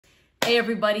Hey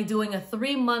everybody, doing a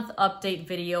 3-month update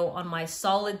video on my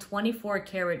solid 24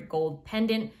 karat gold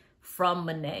pendant from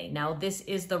Mene. Now this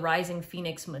is the Rising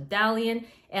Phoenix medallion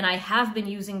and I have been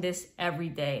using this every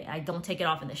day. I don't take it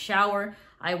off in the shower.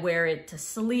 I wear it to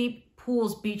sleep,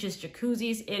 pools, beaches,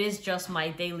 jacuzzis. It is just my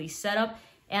daily setup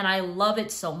and I love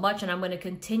it so much, and I'm going to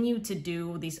continue to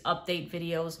do these update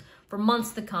videos for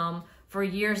months to come, for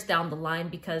years down the line,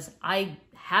 because I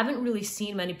haven't really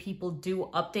seen many people do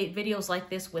update videos like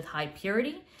this with high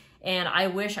purity, and I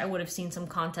wish I would have seen some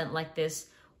content like this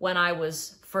when I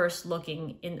was first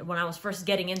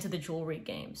getting into the jewelry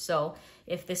game. So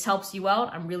if this helps you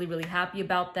out, I'm really happy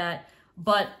about that.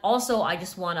 But also I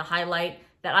just want to highlight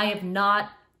that I have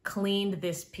not cleaned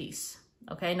this piece.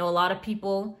 Okay, I know a lot of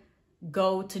people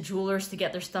go to jewelers to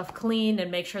get their stuff cleaned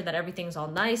and make sure that everything's all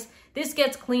nice. This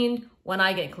gets cleaned when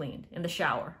I get cleaned in the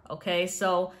shower, okay?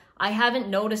 So I haven't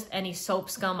noticed any soap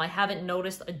scum. I haven't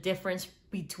noticed a difference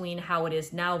between how it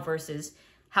is now versus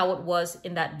how it was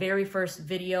in that very first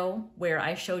video where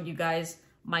I showed you guys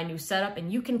my new setup.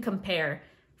 And you can compare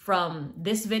from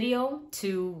this video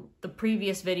to the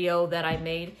previous video that I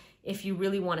made if you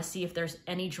really want to see if there's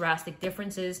any drastic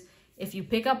differences. If you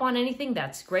pick up on anything,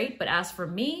 that's great. But as for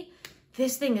me,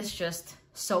 this thing is just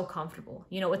so comfortable.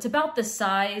 You know, it's about the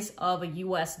size of a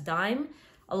US dime.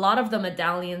 A lot of the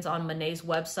medallions on Mene's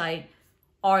website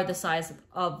are the size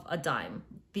of a dime.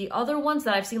 The other ones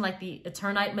that I've seen, like the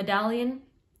Eternite medallion,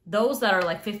 those that are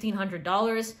like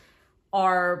 $1,500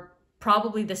 are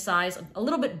probably the size, a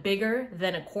little bit bigger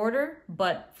than a quarter,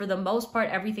 but for the most part,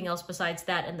 everything else besides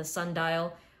that and the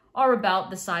sundial are about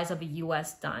the size of a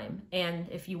US dime. And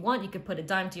if you want, you could put a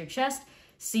dime to your chest,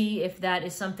 see if that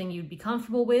is something you'd be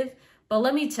comfortable with. But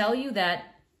let me tell you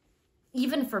that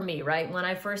even for me, right, when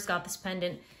I first got this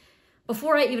pendant,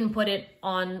 before I even put it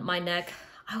on my neck,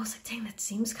 I was like, dang, that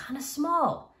seems kind of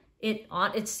small.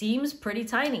 It seems pretty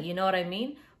tiny, you know what I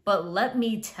mean? But let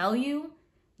me tell you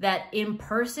that in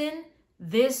person,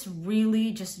 this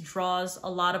really just draws a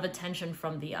lot of attention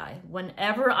from the eye.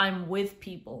 Whenever I'm with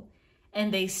people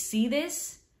and they see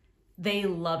this, they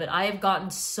love it. I have gotten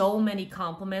so many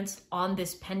compliments on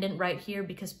this pendant right here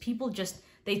because people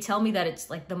they tell me that it's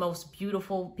like the most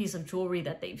beautiful piece of jewelry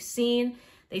that they've seen.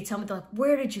 They tell me, they're like,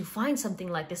 where did you find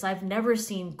something like this? I've never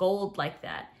seen gold like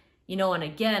that. You know, and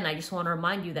again, I just want to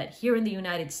remind you that here in the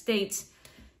United States,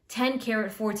 10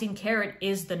 karat, 14 karat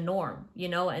is the norm, you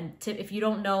know, and if you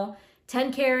don't know,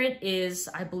 10 karat is,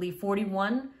 I believe,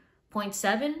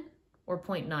 41.7 or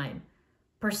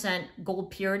 0.9% gold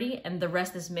purity, and the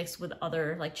rest is mixed with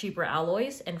other like cheaper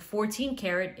alloys, and 14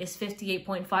 karat is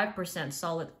 58.5%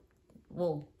 solid,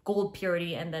 well, gold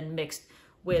purity, and then mixed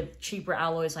with cheaper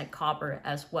alloys like copper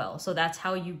as well. So that's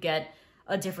how you get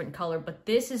a different color. But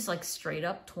this is like straight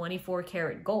up 24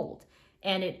 karat gold,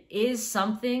 and it is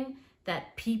something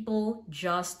that people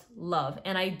just love.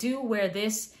 And I do wear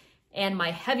this and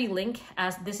my heavy link,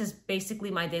 as this is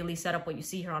basically my daily setup, what you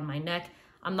see here on my neck.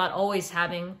 I'm not always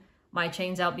having my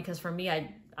chains out because for me,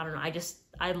 I don't know,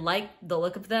 I like the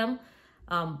look of them,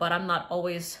 but I'm not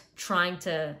always trying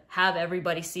to have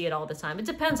everybody see it all the time. It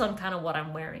depends on kind of what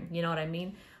I'm wearing, you know what I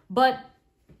mean? But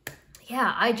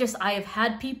yeah, I have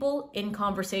had people in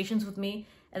conversations with me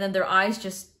and then their eyes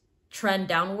just trend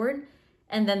downward,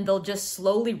 and then they'll just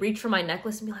slowly reach for my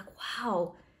necklace and be like,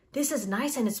 wow, this is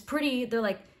nice and it's pretty. They're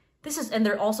like, and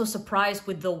they're also surprised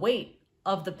with the weight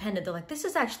of the pendant. They're like, this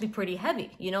is actually pretty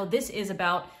heavy. You know, this is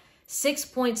about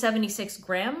 6.76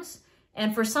 grams.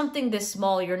 And for something this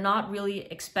small, you're not really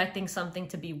expecting something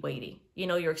to be weighty. You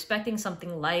know, you're expecting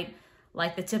something light,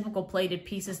 like the typical plated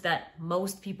pieces that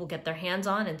most people get their hands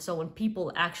on. And so when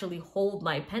people actually hold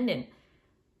my pendant,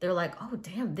 they're like, oh,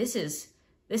 damn, this is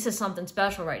something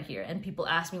special right here. And people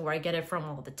ask me where I get it from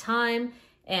all the time.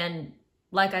 And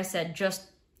like I said,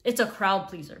 it's a crowd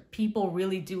pleaser. People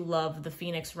really do love the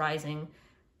Phoenix Rising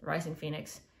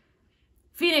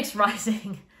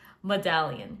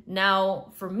medallion.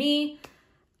 Now, for me,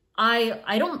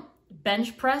 I don't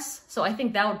bench press, so I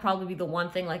think that would probably be the one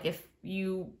thing. Like if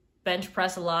you bench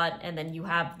press a lot and then you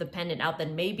have the pendant out,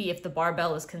 then maybe if the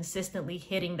barbell is consistently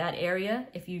hitting that area,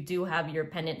 if you do have your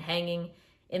pendant hanging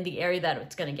in the area that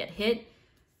it's going to get hit,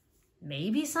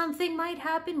 maybe something might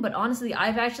happen. But honestly,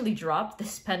 I've actually dropped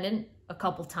this pendant a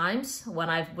couple times when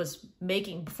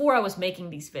before I was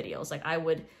making these videos. Like I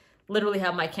would literally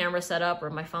have my camera set up or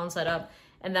my phone set up,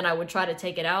 and then I would try to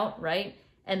take it out, right?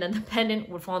 And then the pendant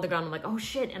would fall on the ground. I'm like, oh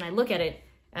shit. And I look at it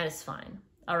and it's fine.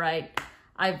 All right.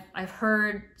 I've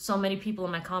heard so many people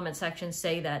in my comment section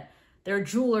say that their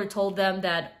jeweler told them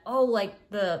that, oh, like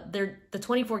the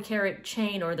 24 karat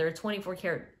chain or their 24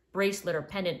 karat bracelet or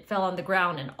pendant fell on the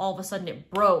ground and all of a sudden it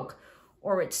broke,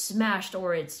 or it's smashed,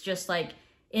 or it's just like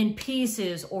in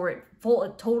pieces, or it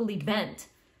totally bent.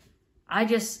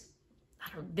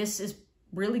 This is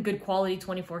really good quality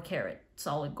 24 karat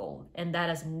solid gold, and that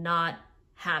has not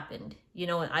happened. You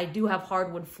know, and I do have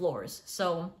hardwood floors,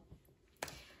 so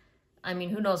I mean,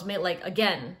 who knows? Like,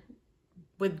 again,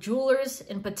 with jewelers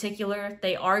in particular,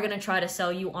 they are going to try to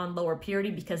sell you on lower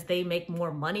purity because they make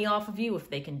more money off of you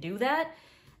if they can do that.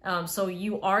 So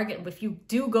if you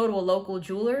do go to a local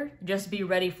jeweler, just be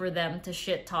ready for them to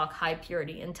shit talk high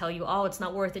purity and tell you, oh, it's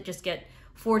not worth it, just get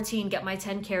 14, get my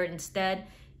 10 karat instead.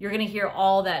 You're going to hear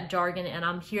all that jargon, and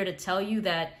I'm here to tell you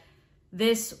that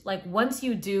this, like, once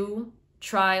you do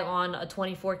try on a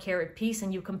 24 karat piece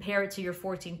and you compare it to your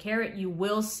 14 karat, you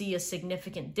will see a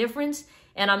significant difference.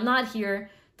 And I'm not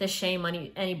here to shame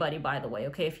anybody, by the way,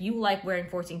 okay? If you like wearing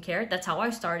 14 karat, that's how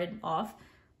I started off.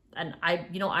 And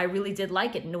I really did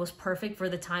like it, and it was perfect for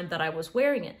the time that I was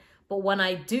wearing it. But when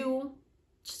I do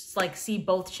just like see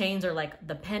both chains, or like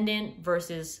the pendant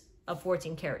versus a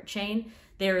 14 karat chain,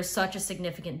 there is such a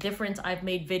significant difference. I've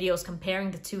made videos comparing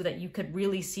the two that you could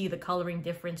really see the coloring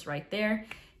difference right there.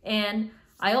 And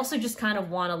I also just kind of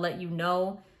want to let you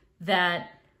know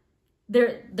that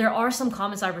there are some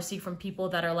comments I've received from people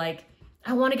that are like,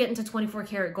 I want to get into 24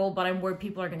 karat gold, but I'm worried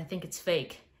people are going to think it's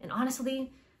fake. And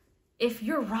honestly, if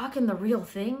you're rocking the real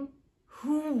thing,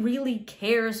 who really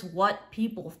cares what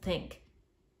people think?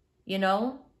 You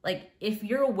know? Like, if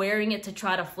you're wearing it to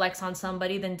try to flex on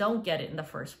somebody, then don't get it in the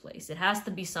first place. It has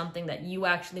to be something that you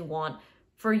actually want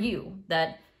for you.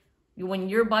 That when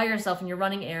you're by yourself and you're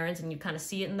running errands and you kind of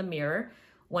see it in the mirror,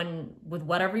 with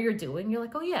whatever you're doing, you're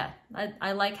like, oh yeah,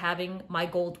 I like having my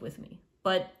gold with me.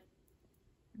 But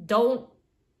don't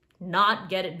not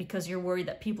get it because you're worried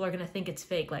that people are going to think it's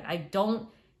fake. Like, I don't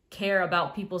care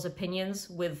about people's opinions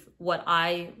with what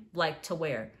I like to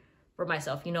wear for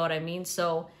myself. You know what I mean?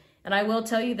 So, and I will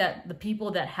tell you that the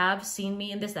people that have seen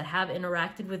me in this, that have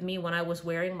interacted with me when I was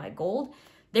wearing my gold,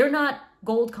 they're not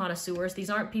gold connoisseurs. These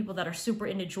aren't people that are super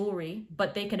into jewelry,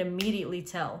 but they can immediately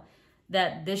tell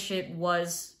that this shit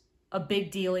was a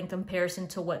big deal in comparison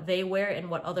to what they wear and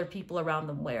what other people around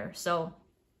them wear. So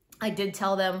I did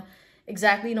tell them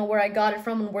exactly, you know, where I got it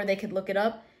from and where they could look it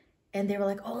up. And they were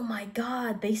like, oh my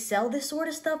God, they sell this sort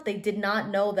of stuff? They did not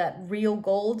know that real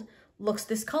gold looks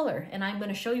this color. And I'm going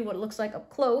to show you what it looks like up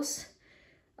close.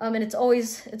 And it's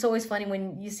always funny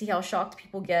when you see how shocked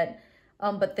people get.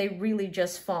 But they really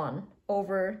just fawn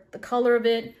over the color of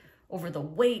it, over the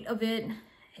weight of it.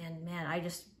 And man,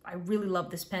 I really love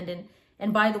this pendant.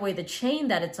 And by the way, the chain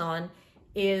that it's on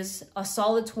is a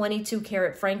solid 22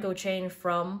 karat Franco chain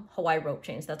from Hawaii Rope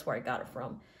Chains. That's where I got it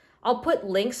from. I'll put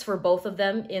links for both of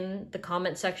them in the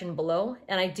comment section below.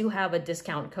 And I do have a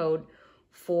discount code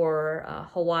for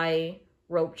Hawaii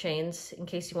Rope Chains in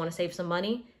case you want to save some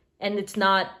money. And it's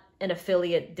not an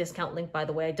affiliate discount link, by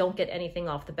the way. I don't get anything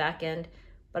off the back end,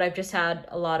 but I've just had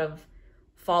a lot of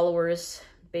followers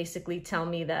basically tell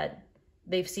me that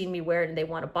they've seen me wear it and they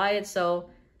want to buy it. So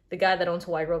the guy that owns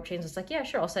Hawaii Rope Chains is like, yeah,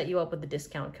 sure, I'll set you up with the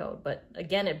discount code. But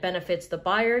again, it benefits the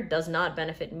buyer, does not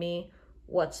benefit me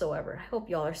whatsoever. I hope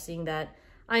y'all are seeing that.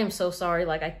 I am so sorry.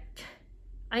 Like,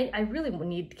 I really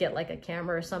need to get like a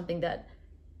camera or something that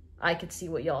I could see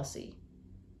what y'all see.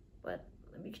 But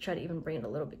let me try to even bring it a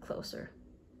little bit closer.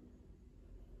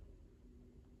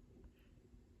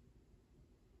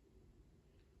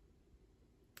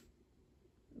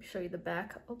 Let me show you the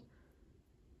back. Oh,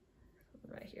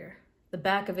 right here. The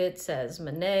back of it says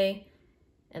Mene,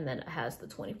 and then it has the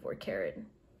 24 karat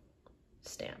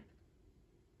stamp.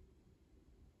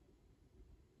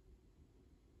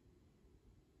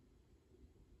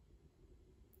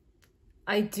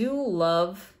 I do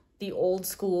love the old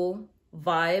school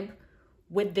vibe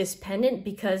with this pendant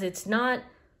because it's not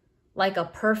like a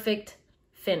perfect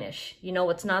finish. You know,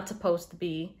 it's not supposed to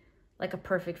be like a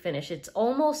perfect finish. It's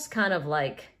almost kind of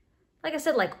like I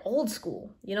said, like old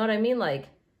school. You know what I mean? Like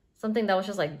something that was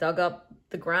just like dug up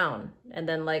the ground and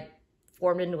then like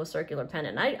formed into a circular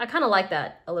pendant. I kind of like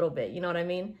that a little bit. You know what I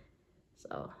mean?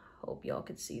 So hope y'all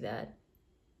could see that.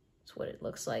 That's what it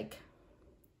looks like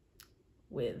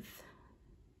with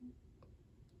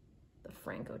the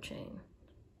Franco chain.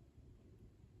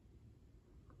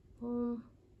 So you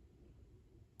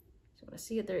want to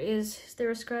see it? Is there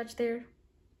a scratch there?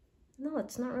 No,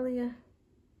 it's not really a,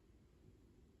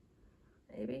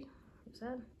 maybe, is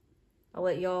that? I'll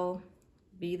let y'all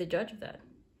be the judge of that.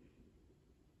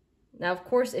 Now, of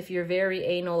course, if you're very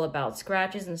anal about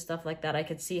scratches and stuff like that, I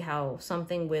could see how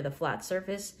something with a flat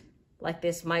surface like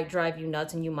this might drive you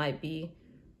nuts and you might be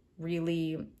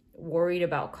really worried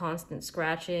about constant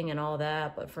scratching and all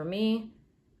that. But for me,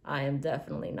 I am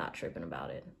definitely not tripping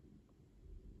about it.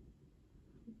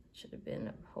 Should have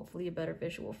been hopefully a better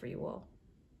visual for you all.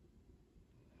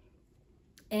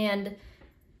 And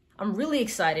I'm really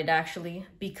excited actually,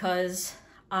 because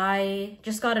I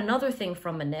just got another thing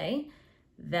from Mene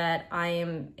that I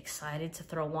am excited to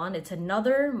throw on. It's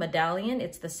another medallion.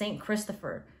 It's the St.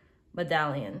 Christopher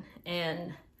medallion.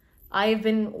 And I've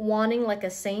been wanting like a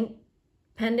saint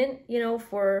pendant, you know,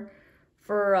 for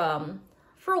a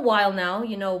while now.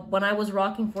 You know, when I was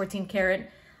rocking 14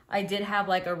 karat, I did have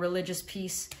like a religious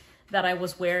piece that I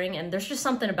was wearing, and there's just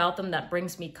something about them that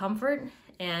brings me comfort,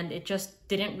 and it just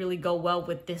didn't really go well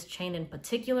with this chain in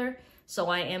particular. So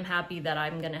I am happy that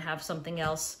I'm gonna have something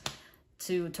else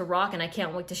to rock, and I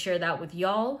can't wait to share that with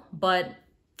y'all. But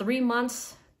 3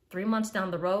 months down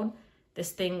the road,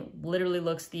 this thing literally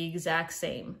looks the exact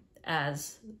same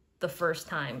as the first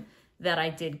time that I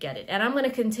did get it. And I'm gonna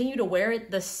continue to wear it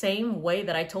the same way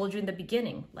that I told you in the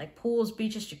beginning, like pools,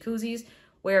 beaches, jacuzzis,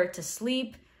 wear it to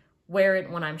sleep, wear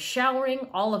it when I'm showering,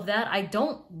 all of that. I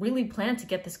don't really plan to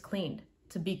get this cleaned,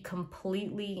 to be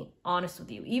completely honest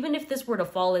with you. Even if this were to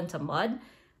fall into mud,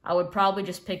 I would probably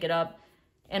just pick it up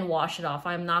and wash it off.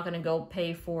 I'm not gonna go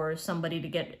pay for somebody to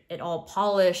get it all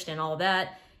polished and all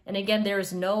that. And again,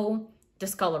 there's no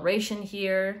discoloration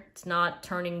here. It's not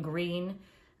turning green.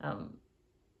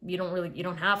 You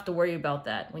don't have to worry about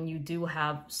that when you do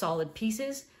have solid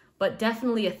pieces, but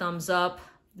definitely a thumbs up.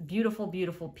 Beautiful,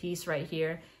 beautiful piece right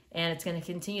here. And it's going to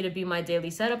continue to be my daily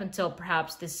setup until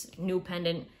perhaps this new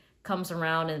pendant comes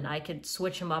around and I could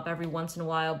switch them up every once in a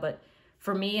while. But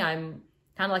for me, I'm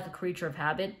kind of like a creature of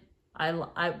habit.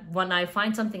 When I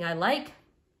find something I like,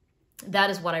 that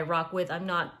is what I rock with. I'm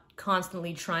not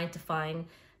constantly trying to find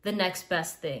the next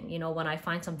best thing. You know, when I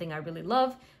find something I really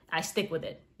love, I stick with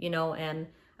it, you know, and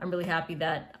I'm really happy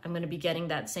that I'm going to be getting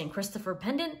that St. Christopher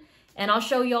pendant. And I'll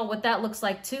show y'all what that looks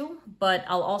like too, but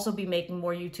I'll also be making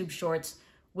more YouTube shorts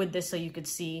with this so you could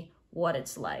see what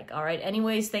it's like. All right.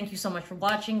 Anyways, thank you so much for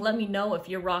watching. Let me know if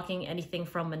you're rocking anything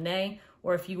from Mene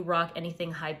or if you rock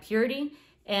anything high purity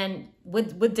and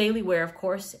with daily wear, of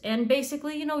course. And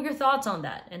basically, you know, your thoughts on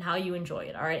that and how you enjoy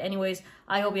it. All right. Anyways,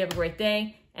 I hope you have a great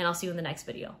day and I'll see you in the next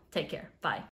video. Take care. Bye.